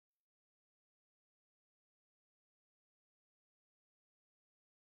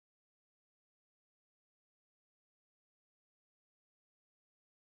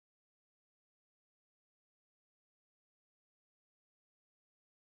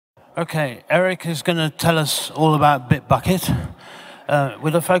Okay, Eric is going to tell us all about Bitbucket.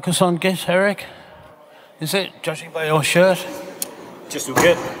 With a focus on Git, Eric? Is it, judging by your shirt? Just do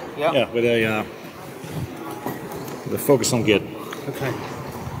Git. Yeah, with a focus on Git. Okay.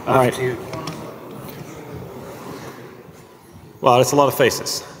 All right. Well, it's a lot of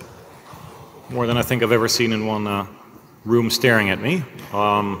faces. More than I think I've ever seen in one room staring at me.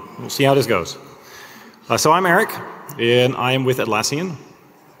 We'll see how this goes. So I'm Eric, and I am with Atlassian,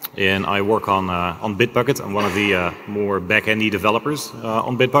 and I work on Bitbucket. I'm one of the more back-endy developers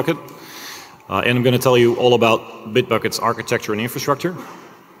on Bitbucket. And I'm going to tell you all about Bitbucket's architecture and infrastructure,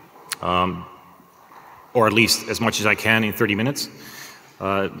 or at least as much as I can in 30 minutes.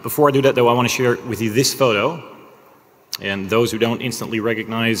 Before I do that, though, I want to share with you this photo. And those who don't instantly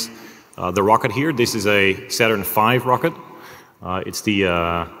recognize the rocket here, this is a Saturn V rocket. It's the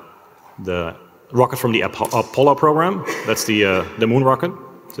rocket from the Apollo program. That's the moon rocket.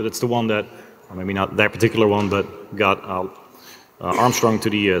 So that's the one that, or maybe not that particular one, but got Armstrong to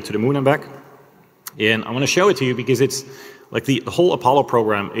the moon and back. And I want to show it to you because it's like the whole Apollo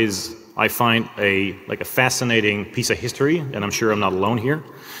program is, I find, a fascinating piece of history, and I'm sure I'm not alone here.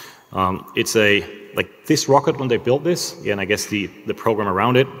 It's like this rocket, when they built this, and I guess the program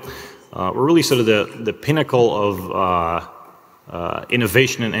around it, were really sort of the pinnacle of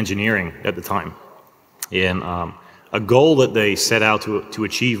innovation and engineering at the time. And a goal that they set out to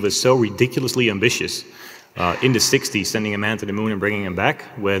achieve was so ridiculously ambitious in the 60s, sending a man to the moon and bringing him back,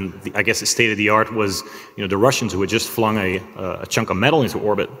 when I guess the state of the art was, the Russians who had just flung a chunk of metal into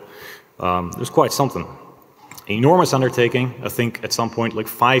orbit. It was quite something. An enormous undertaking. I think at some point like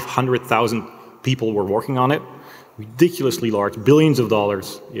 500,000 people were working on it. Ridiculously large, billions of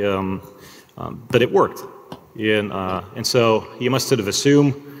dollars, but it worked. And so you must sort of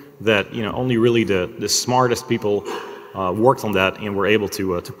assume that only really the smartest people worked on that and were able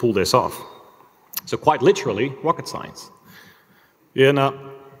to pull this off. So quite literally, rocket science. And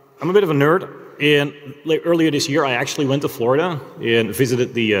I'm a bit of a nerd. And earlier this year, I actually went to Florida and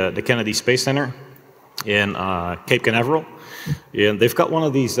visited the Kennedy Space Center in Cape Canaveral. And they've got one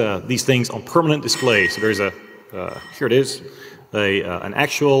of these things on permanent display. So there's here it is, an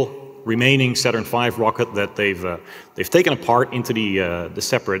actual remaining Saturn V rocket that they've taken apart into the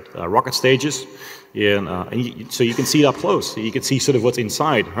separate rocket stages. And so you can see it up close. You can see sort of what's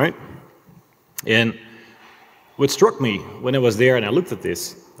inside, right? And what struck me when I was there and I looked at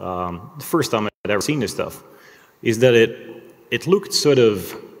this, the first time I'd ever seen this stuff, is that it looked sort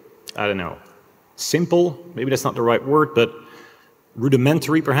of, I don't know, simple, maybe that's not the right word, but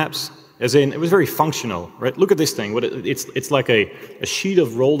rudimentary perhaps, as in it was very functional, right? Look at this thing. It's like a sheet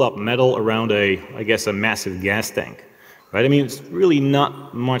of rolled up metal around I guess a massive gas tank, right? I mean, it's really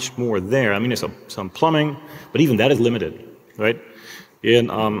not much more there. I mean, there's some plumbing, but even that is limited, right?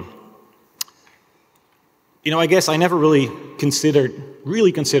 And I guess I never really considered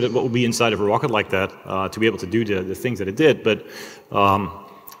what would be inside of a rocket like that to be able to do the things that it did. But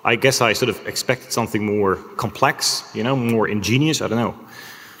I guess I sort of expected something more complex, more ingenious. I don't know.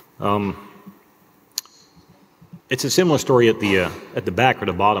 It's a similar story at the back or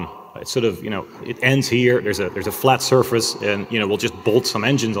the bottom. It's sort of it ends here. There's a flat surface, and we'll just bolt some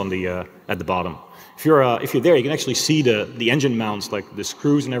engines on at the bottom. If you're there, you can actually see the engine mounts, like the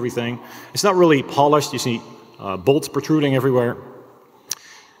screws and everything. It's not really polished. You see bolts protruding everywhere.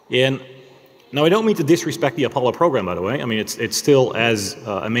 And now I don't mean to disrespect the Apollo program, by the way. I mean it's still as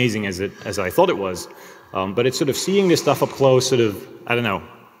amazing as I thought it was. But it's sort of seeing this stuff up close, sort of, I don't know,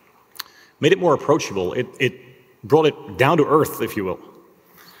 made it more approachable. It brought it down to earth, if you will.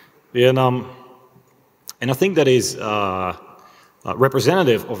 And I think that is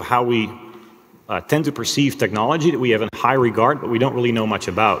representative of how we tend to perceive technology that we have in high regard, but we don't really know much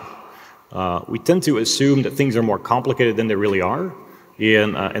about. We tend to assume that things are more complicated than they really are,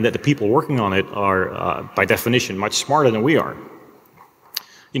 and that the people working on it are, by definition, much smarter than we are.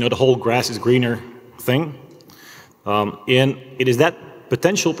 The whole grass is greener thing. And it is that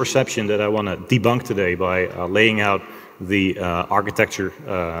potential perception that I want to debunk today by laying out the architecture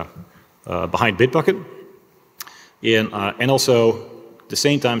behind Bitbucket, and also at the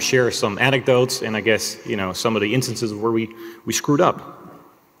same time share some anecdotes and I guess some of the instances where we screwed up.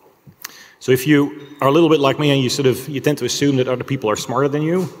 So if you are a little bit like me and you tend to assume that other people are smarter than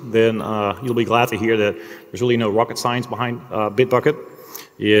you, then you'll be glad to hear that there's really no rocket science behind Bitbucket.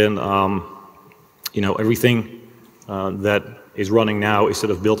 And everything that is running now is sort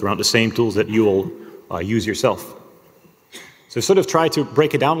of built around the same tools that you will use yourself. So sort of try to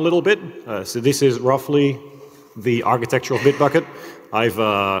break it down a little bit. So this is roughly the architecture of Bitbucket. I've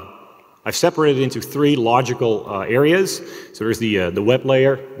I've separated it into three logical areas. So there's the web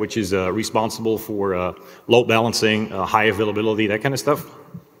layer, which is responsible for load balancing, high availability, that kind of stuff.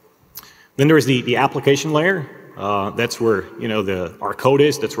 Then there's the application layer. That's where our code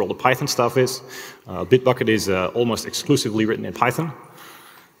is. That's where all the Python stuff is. Bitbucket is almost exclusively written in Python.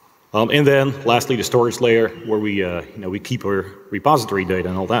 And then lastly, the storage layer, where we keep our repository data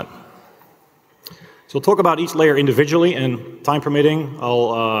and all that. So we'll talk about each layer individually, and time permitting,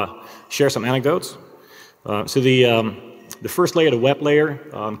 I'll share some anecdotes. So the first layer, the web layer,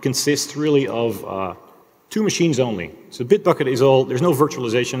 consists really of two machines only. So Bitbucket is there's no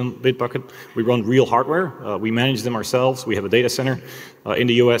virtualization in Bitbucket. We run real hardware. We manage them ourselves. We have a data center in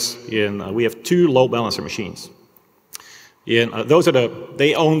the US, and we have two load balancer machines. And those are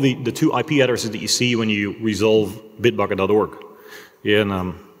they own the two IP addresses that you see when you resolve bitbucket.org.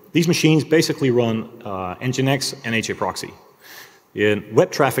 And these machines basically run Nginx and HA-Proxy. And web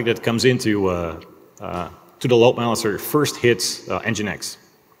traffic that comes into to the load balancer first hits Nginx.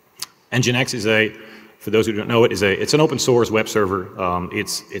 Nginx is for those who don't know it, it's an open source web server.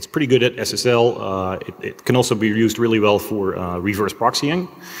 It's pretty good at SSL. It can also be used really well for reverse proxying,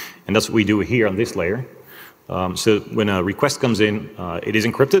 and that's what we do here on this layer. So when a request comes in, it is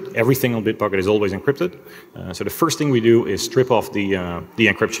encrypted. Everything on Bitbucket is always encrypted. So the first thing we do is strip off the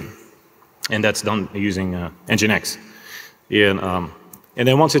encryption, and that's done using Nginx. And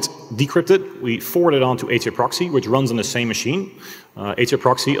then once it's decrypted, we forward it on to HA-Proxy, which runs on the same machine.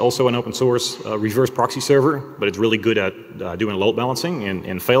 HA-Proxy, also an open source reverse proxy server, but it's really good at doing load balancing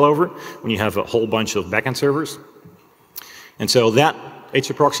and failover when you have a whole bunch of backend servers. And so that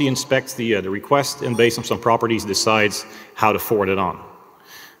HA-Proxy inspects the request, and based on some properties decides how to forward it on.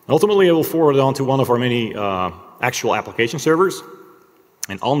 Ultimately, it will forward it on to one of our many actual application servers,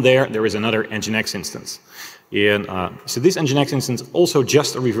 and on there is another Nginx instance. And so this Nginx instance is also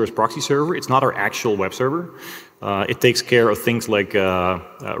just a reverse proxy server. It's not our actual web server. It takes care of things like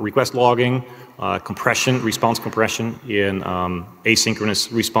request logging, compression, response compression, and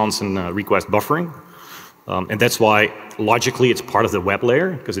asynchronous response and request buffering. And that's why logically it's part of the web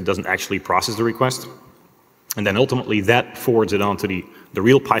layer, because it doesn't actually process the request. And then ultimately that forwards it on to the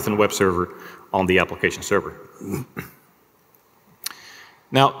real Python web server on the application server.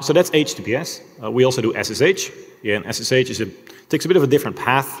 Now, so that's HTTPS. We also do SSH. Yeah, and SSH takes a bit of a different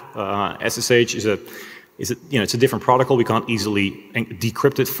path. SSH is it's a different protocol. We can't easily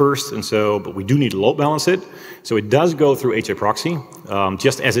decrypt it first, and so, but we do need to load balance it. So it does go through HA-Proxy,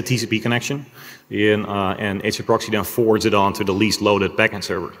 just as a TCP connection, and HA-Proxy then forwards it on to the least loaded backend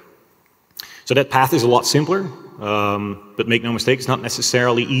server. So that path is a lot simpler, but make no mistake, it's not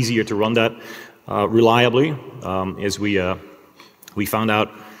necessarily easier to run that reliably, as we found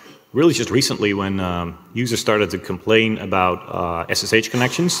out really just recently when users started to complain about SSH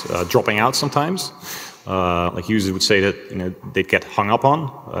connections dropping out sometimes. Like users would say that they'd get hung up on,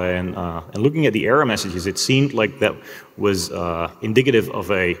 and looking at the error messages, it seemed like that was indicative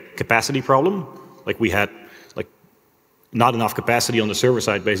of a capacity problem. Like we had not enough capacity on the server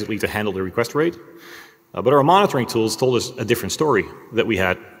side basically to handle the request rate. But our monitoring tools told us a different story, that we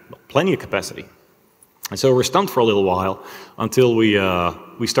had plenty of capacity. And so we're stumped for a little while until we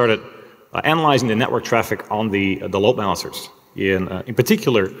started analyzing the network traffic on the load balancers. In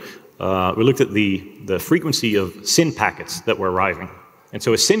particular, we looked at the frequency of SYN packets that were arriving. And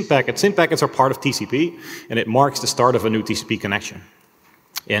so a SYN packets are part of TCP, and it marks the start of a new TCP connection.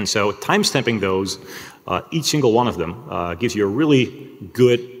 And so timestamping those, each single one of them, gives you a really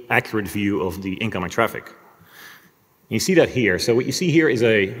good, accurate view of the incoming traffic. You see that here. So what you see here is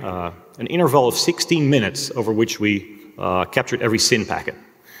an interval of 16 minutes over which we captured every SYN packet.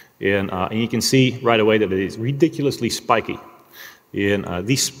 And you can see right away that it is ridiculously spiky. And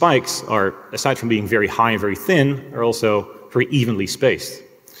these spikes are, aside from being very high and very thin, are also very evenly spaced.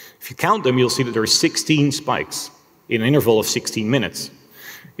 If you count them, you'll see that there are 16 spikes in an interval of 16 minutes.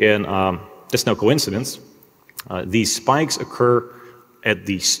 And that's no coincidence. These spikes occur at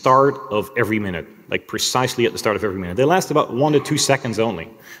the start of every minute, like precisely at the start of every minute. They last about 1 to 2 seconds only.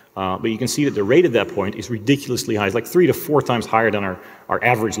 But you can see that the rate at that point is ridiculously high. It's like 3 to 4 times higher than our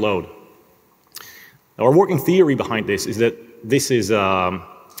average load. Now, our working theory behind this is that this is the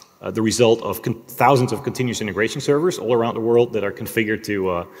result of thousands of continuous integration servers all around the world that are configured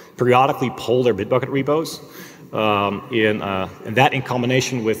to periodically poll their Bitbucket repos. And that in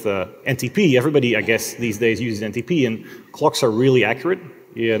combination with NTP, everybody, I guess, these days uses NTP, and clocks are really accurate,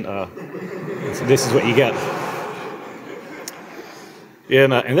 and so this is what you get.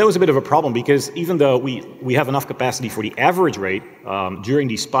 And that was a bit of a problem, because even though we have enough capacity for the average rate, during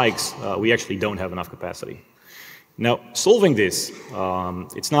these spikes, we actually don't have enough capacity. Now, solving this,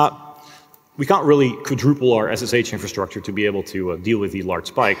 it's not we can't really quadruple our SSH infrastructure to be able to deal with these large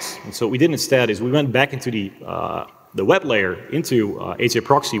spikes. And so what we did instead is we went back into the web layer, into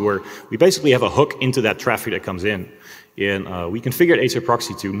HA-Proxy, where we basically have a hook into that traffic that comes in. And we configured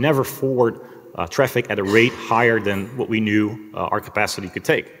HA-Proxy to never forward traffic at a rate higher than what we knew our capacity could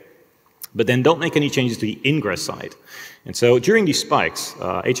take. But then don't make any changes to the ingress side. And so during these spikes,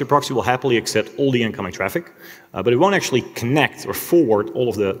 HA-Proxy will happily accept all the incoming traffic, but it won't actually connect or forward all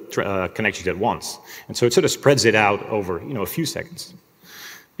of the connections at once. And so it sort of spreads it out over a few seconds.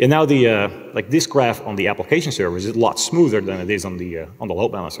 And now like this graph on the application server is a lot smoother than it is on the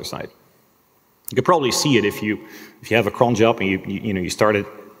load balancer side. You could probably see it if you have a cron job and you start it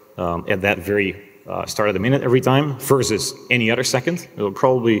at that very start of the minute every time versus any other second. It'll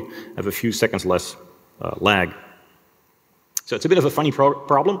probably have a few seconds less lag. So it's a bit of a funny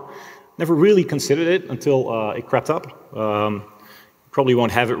problem. Never really considered it until it crept up. Probably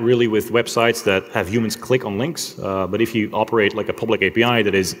won't have it really with websites that have humans click on links, but if you operate like a public API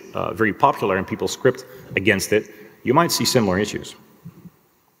that is very popular and people script against it, you might see similar issues.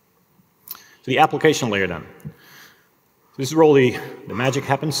 So the application layer then. This is where all the magic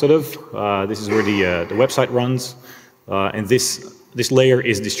happens, sort of. This is where the website runs, and this layer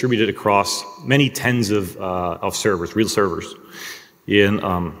is distributed across many tens of servers, real servers.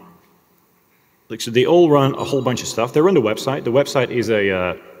 So they all run a whole bunch of stuff. They run the website. The website is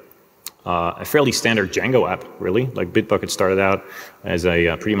a fairly standard Django app, really. Like Bitbucket started out as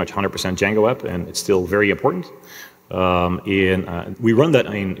a pretty much 100% Django app, and it's still very important. We run that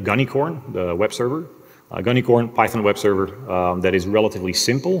in Gunicorn, the web server. Gunicorn, Python web server that is relatively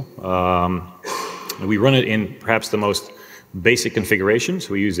simple. We run it in perhaps the most basic configuration.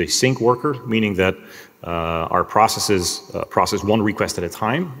 So we use a sync worker, meaning that our processes process one request at a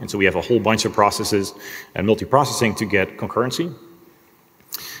time. And so we have a whole bunch of processes and multiprocessing to get concurrency.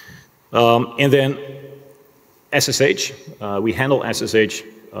 And then SSH, we handle SSH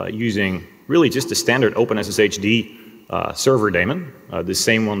using really just the standard OpenSSHD server daemon, the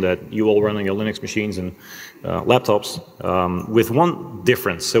same one that you all run on your Linux machines and laptops, with one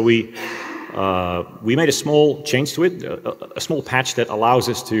difference. So we made a small change to it, a small patch that allows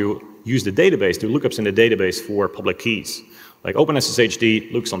us to use the database, do lookups in the database for public keys. Like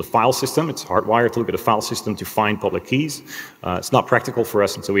OpenSSHD looks on the file system. It's hardwired to look at the file system to find public keys. It's not practical for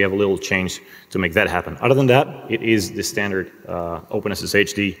us, and so we have a little change to make that happen. Other than that, it is the standard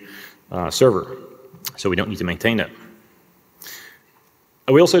OpenSSHD server, so we don't need to maintain that.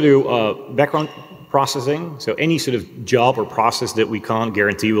 We also do background processing, so any sort of job or process that we can't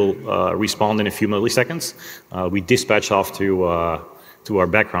guarantee will respond in a few milliseconds, we dispatch off to our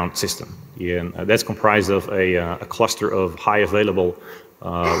background system. And that's comprised of a cluster of high available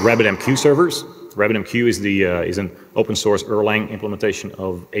RabbitMQ servers. RabbitMQ is an open source Erlang implementation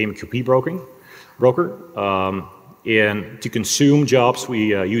of AMQP broker. And to consume jobs,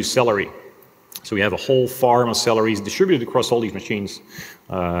 we use Celery. So we have a whole farm of Celeries distributed across all these machines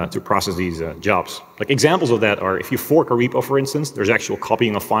to process these jobs. Like examples of that are if you fork a repo, for instance, there's actual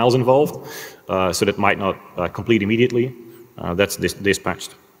copying of files involved, so that might not complete immediately. That's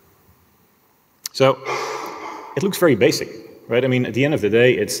dispatched. So it looks very basic, right? I mean, at the end of the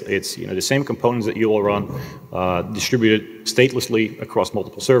day, it's the same components that you all run, distributed statelessly across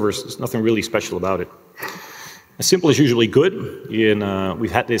multiple servers. There's nothing really special about it. Simple is usually good.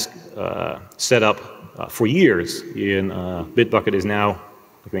 We've had this set up for years. Bitbucket is now,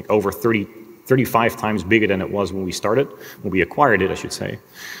 I think, over 35 times bigger than it was when we started, when we acquired it, I should say.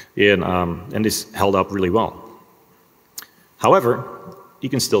 And this held up really well. However, you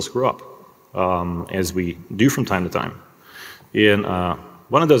can still screw up, as we do from time to time.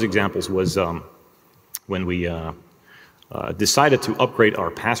 One of those examples was when we decided to upgrade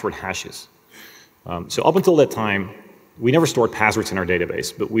our password hashes. So up until that time, we never stored passwords in our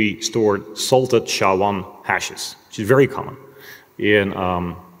database, but we stored salted SHA-1 hashes, which is very common.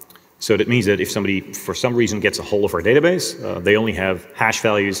 So that means that if somebody, for some reason, gets a hold of our database, they only have hash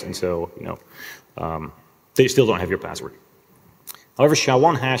values, and so they still don't have your password. However,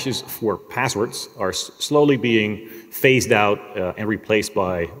 SHA-1 hashes for passwords are slowly being phased out and replaced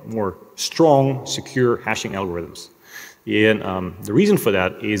by more strong, secure hashing algorithms. The reason for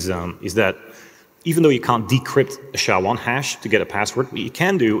that is that even though you can't decrypt a SHA-1 hash to get a password, what you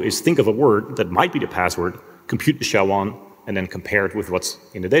can do is think of a word that might be the password, compute the SHA-1, and then compare it with what's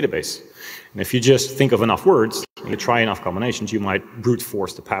in the database. And if you just think of enough words, and you try enough combinations, you might brute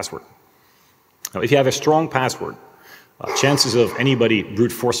force the password. Now, if you have a strong password, chances of anybody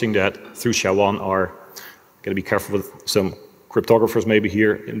brute forcing that through SHA-1 are, got to be careful with some cryptographers maybe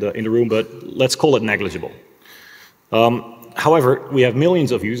here in the room, but let's call it negligible. However, we have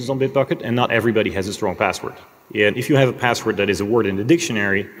millions of users on Bitbucket, and not everybody has a strong password. And if you have a password that is a word in the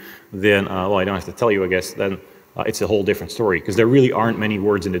dictionary, then, well, I don't have to tell you, I guess, then it's a whole different story, because there really aren't many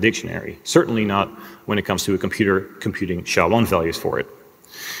words in the dictionary. Certainly not when it comes to a computer computing SHA-1 values for it.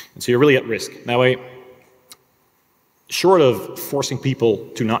 And so you're really at risk. Now, short of forcing people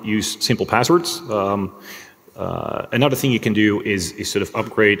to not use simple passwords, another thing you can do is sort of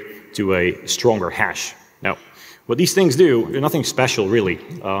upgrade to a stronger hash. Now, what these things do, they're nothing special really,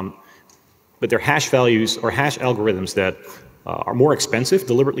 but they're hash values or hash algorithms that are more expensive,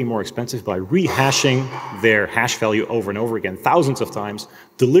 deliberately more expensive, by rehashing their hash value over and over again, thousands of times,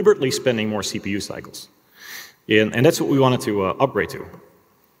 deliberately spending more CPU cycles. And that's what we wanted to upgrade to.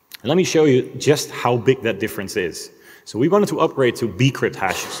 And let me show you just how big that difference is. So we wanted to upgrade to bcrypt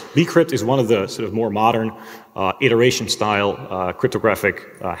hashes. Bcrypt is one of the sort of more modern iteration-style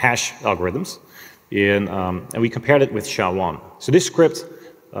cryptographic hash algorithms. And we compared it with SHA-1. So this script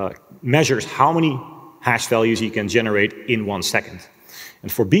measures how many hash values you can generate in 1 second.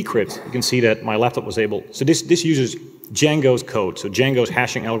 And for bcrypt, you can see that my laptop was able, so this uses Django's code, so Django's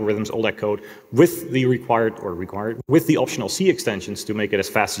hashing algorithms, all that code, with the with the optional C extensions to make it as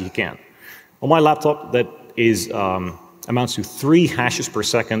fast as you can. On my laptop, that is amounts to 3 hashes per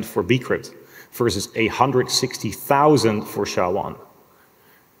second for bcrypt versus 160,000 for SHA-1.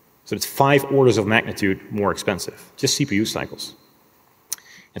 So it's 5 orders of magnitude more expensive, just CPU cycles.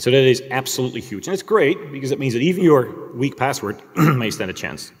 And so that is absolutely huge. And it's great, because it means that even your weak password may stand a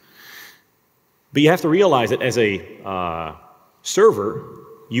chance. But you have to realize that as a server,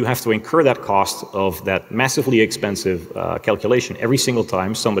 you have to incur that cost of that massively expensive calculation every single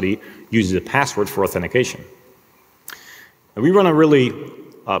time somebody uses a password for authentication. And we run a really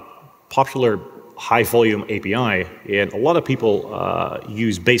popular high-volume API, and a lot of people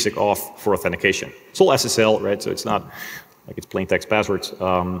use basic auth for authentication. It's all SSL, right? So it's not like it's plain text passwords.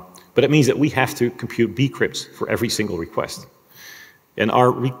 But it means that we have to compute bcrypts for every single request. And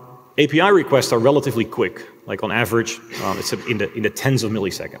our API requests are relatively quick. Like on average, it's in the tens of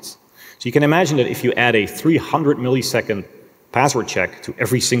milliseconds. So you can imagine that if you add a 300 millisecond password check to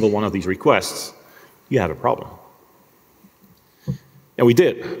every single one of these requests, you have a problem. And we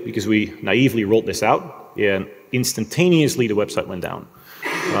did, because we naively rolled this out, and instantaneously the website went down.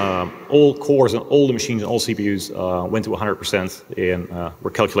 All cores and all the machines and all CPUs went to 100%, and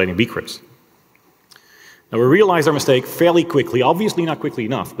we're calculating bcrypts. Now, we realized our mistake fairly quickly, obviously not quickly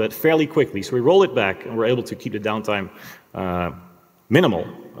enough, but fairly quickly. So we rolled it back, and we're able to keep the downtime minimal.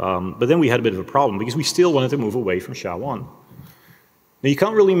 But then we had a bit of a problem, because we still wanted to move away from SHA-1. Now, you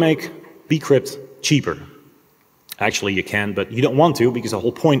can't really make bcrypt cheaper. Actually, you can, but you don't want to, because the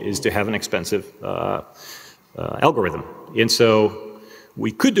whole point is to have an expensive algorithm. And so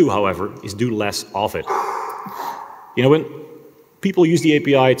we could do, however, is do less of it. You know, when people use the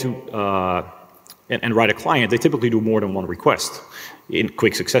API to and write a client, they typically do more than one request in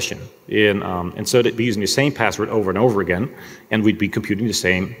quick succession. And so they'd be using the same password over and over again, and we'd be computing the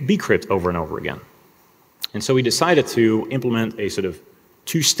same bcrypt over and over again. And so we decided to implement a sort of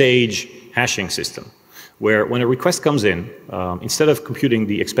 2-stage hashing system, where when a request comes in, instead of computing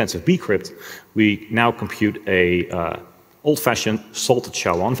the expensive bcrypt, we now compute a old-fashioned salted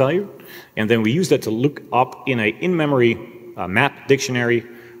SHA-1 value, and then we use that to look up in an in-memory map dictionary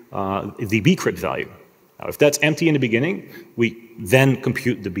the bcrypt value. Now, if that's empty in the beginning, we then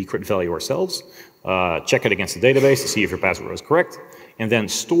compute the bcrypt value ourselves, check it against the database to see if your password was correct, and then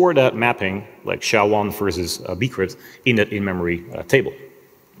store that mapping, like SHA-1 versus bcrypt, in that in-memory table.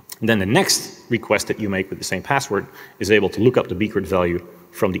 And then the next request that you make with the same password is able to look up the bcrypt value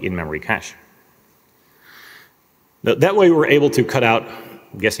from the in-memory cache. Now, that way we're able to cut out,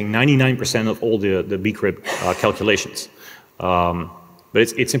 I'm guessing, 99% of all the bcrypt calculations. But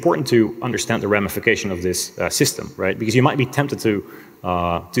it's important to understand the ramification of this system, right? Because you might be tempted to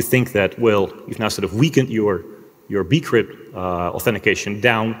think that, well, you've now sort of weakened your bcrypt authentication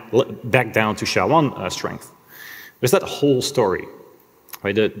back down to SHA-1 strength. But it's not the whole story.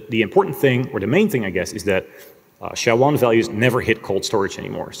 Right? The important thing, or the main thing, I guess, is that SHA-1 values never hit cold storage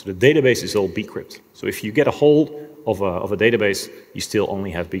anymore. So the database is all bcrypt. So if you get a hold of a database, you still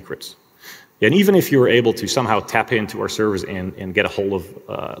only have bcrypts. And even if you were able to somehow tap into our servers and get a hold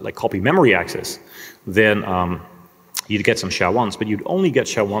of like copy memory access, then you'd get some SHA-1s, but you'd only get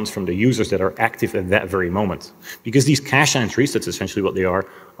SHA-1s from the users that are active at that very moment. Because these cache entries, that's essentially what they are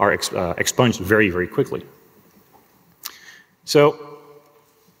expunged very, very quickly. So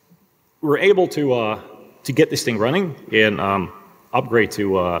we're able to get this thing running and upgrade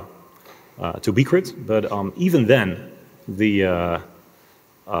to bcrypt, but even then,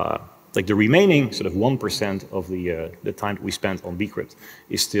 like the remaining sort of 1% of the time that we spent on bcrypt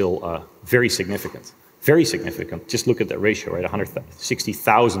is still very significant. Very significant. Just look at that ratio, right?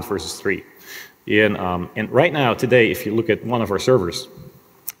 160,000 versus 3. And right now, today, if you look at one of our servers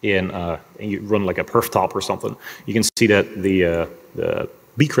and you run like a perf top or something, you can see that the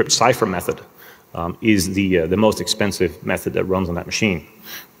bcrypt cipher method is the most expensive method that runs on that machine.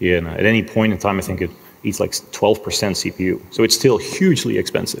 And at any point in time, I think it eats like 12% CPU. So it's still hugely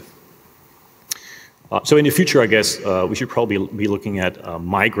expensive. So in the future, I guess, we should probably be looking at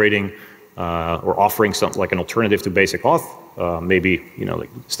migrating or offering something like an alternative to basic auth, maybe, you know, like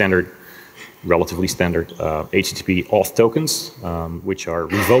relatively standard HTTP auth tokens, which are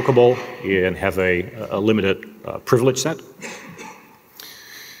revocable and have a limited privilege set.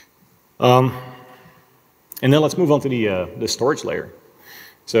 And then let's move on to the storage layer.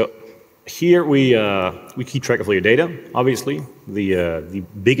 So here we keep track of all your data. Obviously, the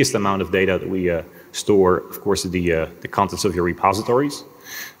biggest amount of data that we store, of course, is the contents of your repositories.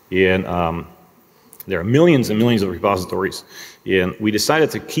 And there are millions and millions of repositories. And we decided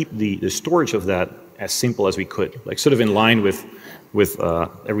to keep the storage of that as simple as we could, like sort of in line with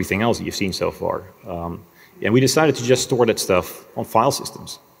everything else that you've seen so far. And we decided to just store that stuff on file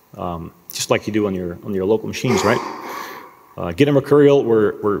systems, just like you do on your local machines, right? Git and Mercurial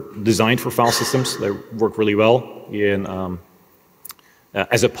were designed for file systems. They work really well. And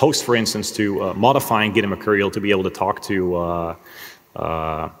as opposed, for instance, to modifying Git and Mercurial to be able to talk to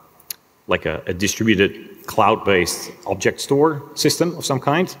like a distributed cloud-based object store system of some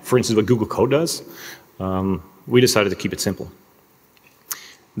kind, for instance, what Google Code does, we decided to keep it simple.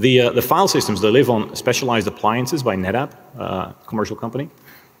 The file systems, they live on specialized appliances by NetApp, commercial company,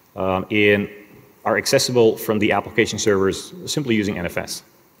 and are accessible from the application servers simply using NFS.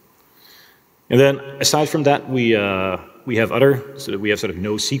 And then aside from that, we have we have sort of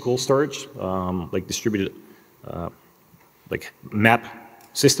NoSQL storage, like distributed like map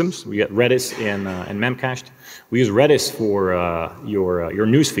systems. We get Redis and Memcached. We use Redis for your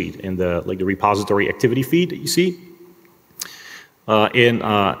news feed in the repository activity feed that you see. And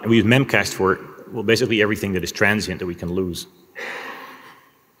we use Memcached for, well, basically everything that is transient that we can lose.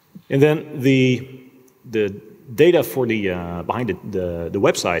 And then the data for behind the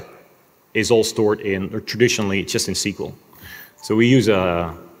website is all stored in, or traditionally, just in SQL. So we use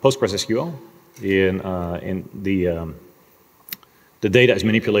PostgreSQL, and the data is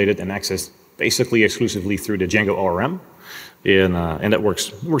manipulated and accessed basically exclusively through the Django ORM, and that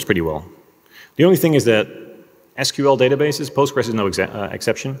works pretty well. The only thing is that SQL databases, Postgres is no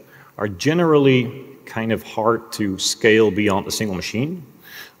exception, are generally kind of hard to scale beyond a single machine,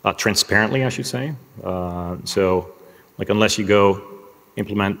 transparently, I should say. So, like, unless you go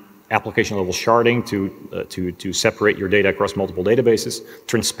implement application-level sharding to separate your data across multiple databases,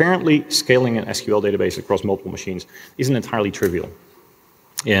 transparently scaling an SQL database across multiple machines isn't entirely trivial.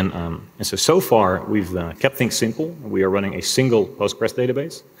 And so far, we've kept things simple. We are running a single Postgres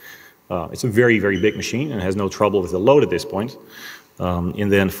database. It's a very, very big machine and has no trouble with the load at this point. And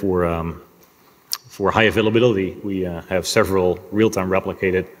then for high availability, we have several real-time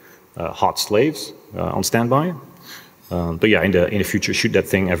replicated hot slaves on standby. But yeah, in the future, should that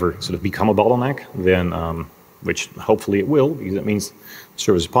thing ever sort of become a bottleneck, then, which hopefully it will, because that means the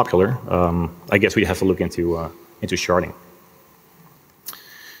service is popular, I guess we'd have to look into sharding.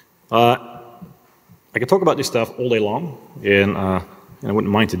 I could talk about this stuff all day long, and I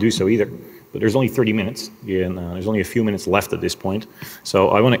wouldn't mind to do so either, but there's only 30 minutes, and there's only a few minutes left at this point. So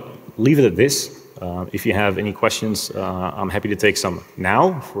I want to leave it at this. If you have any questions, I'm happy to take some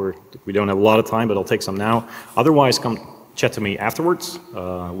now. We don't have a lot of time, but I'll take some now. Otherwise, come chat to me afterwards.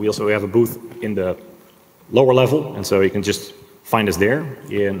 We also have a booth in the lower level, and so you can just find us there.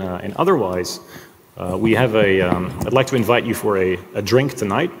 And otherwise, we have I'd like to invite you for a drink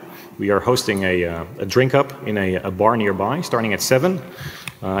tonight. We are hosting a drink up in a bar nearby, starting at 7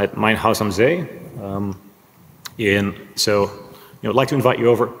 at Mein Haus am See. And so, I'd like to invite you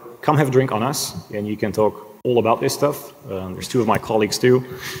over. Come have a drink on us, and you can talk all about this stuff. There's 2 of my colleagues too,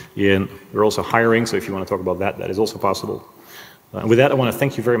 and we're also hiring, so if you want to talk about that, that is also possible. And with that, I want to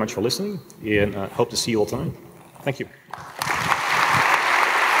thank you very much for listening, and hope to see you all tonight. Thank you.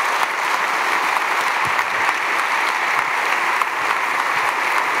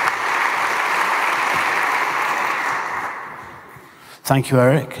 Thank you,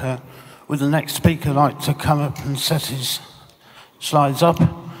 Eric. Would the next speaker like to come up and set his slides up?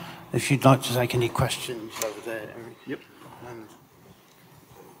 If you'd like to take any questions over there, Eric. Yep.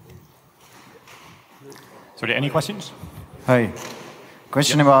 So, are there any questions? Hi.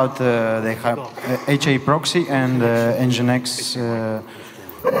 Question about the HA-Proxy and Nginx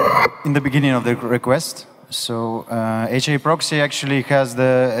in the beginning of the request. So HA-Proxy actually has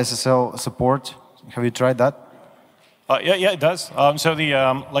the SSL support. Have you tried that? Yeah, it does. So the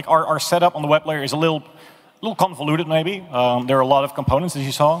like our setup on the web layer is a little convoluted, maybe. There are a lot of components, as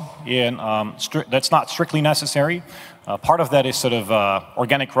you saw, and that's not strictly necessary. Part of that is sort of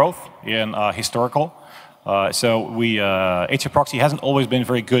organic growth and historical. So HA-Proxy hasn't always been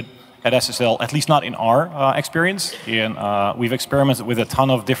very good at SSL, at least not in our experience. And we've experimented with a ton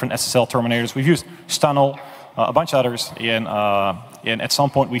of different SSL terminators. We've used Stunnel, a bunch of others, and at some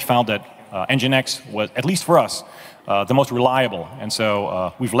point we found that Nginx was, at least for us, the most reliable. And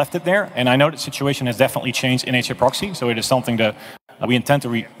so we've left it there. And I know the situation has definitely changed in HA-Proxy, so it is something that we intend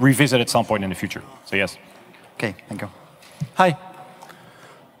to revisit at some point in the future. So yes. Okay, thank you. Hi.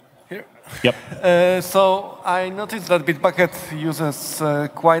 Here. Yep. So I noticed that Bitbucket uses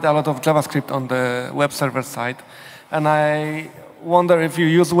quite a lot of JavaScript on the web server side. And I wonder if you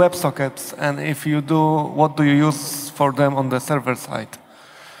use WebSockets, and if you do, what do you use for them on the server side?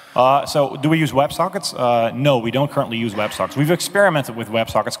 So do we use WebSockets? No, we don't currently use WebSockets. We've experimented with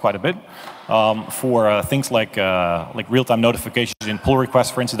WebSockets quite a bit for things like real-time notifications in pull requests,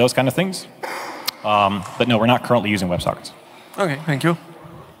 for instance, those kind of things. But no, we're not currently using WebSockets. OK, thank you.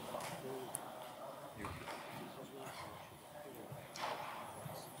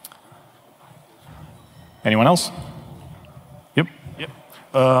 Anyone else? Yep. Yep.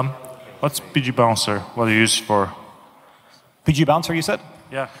 What's PG Bouncer? What do you use for? PG Bouncer, you said?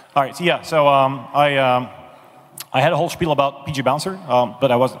 Yeah. All right. So yeah. So I had a whole spiel about PG Bouncer,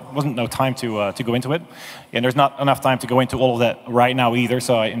 but I wasn't no time to go into it, and there's not enough time to go into all of that right now either.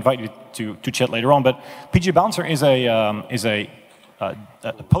 So I invite you to chat later on. But PG Bouncer is a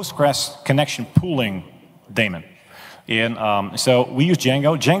Postgres connection pooling daemon. And so we use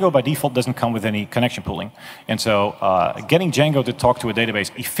Django. Django by default doesn't come with any connection pooling, and so getting Django to talk to a database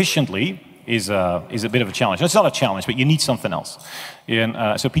efficiently is a bit of a challenge. It's not a challenge, but you need something else.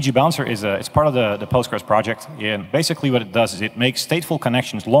 And so PG Bouncer it's part of the Postgres project. And basically what it does is it makes stateful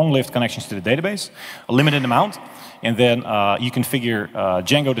connections, long-lived connections to the database, a limited amount, and then you configure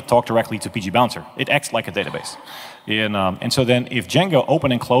Django to talk directly to PG Bouncer. It acts like a database. And so then if Django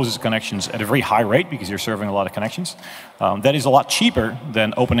open and closes connections at a very high rate, because you're serving a lot of connections, that is a lot cheaper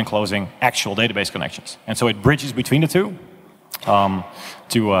than open and closing actual database connections. And so it bridges between the two.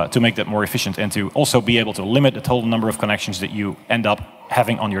 To make that more efficient and to also be able to limit the total number of connections that you end up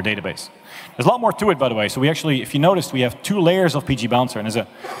having on your database. There's a lot more to it, by the way. So we actually, if you noticed, we have 2 layers of PG Bouncer, and there's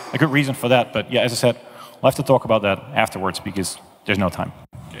a good reason for that. But yeah, as I said, we'll have to talk about that afterwards because there's no time.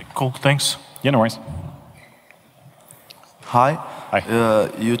 Okay, cool, thanks. Yeah, no worries. Hi. Hi.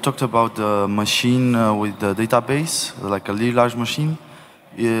 You talked about the machine with the database, like a really large machine.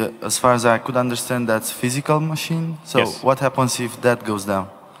 As far as I could understand, that's physical machine. So yes. What happens if that goes down?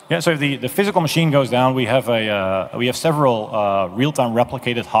 Yeah, so if the physical machine goes down, we have several real-time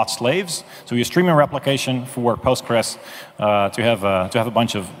replicated hot slaves. So we have streaming replication for Postgres to have a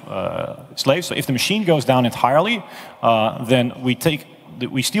bunch of slaves. So if the machine goes down entirely, then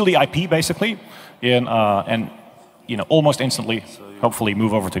we steal the IP basically, and almost instantly, hopefully,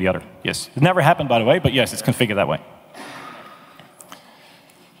 move over to the other. Yes, it never happened, by the way, but yes, it's configured that way.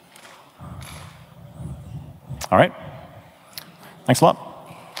 All right. Thanks a lot.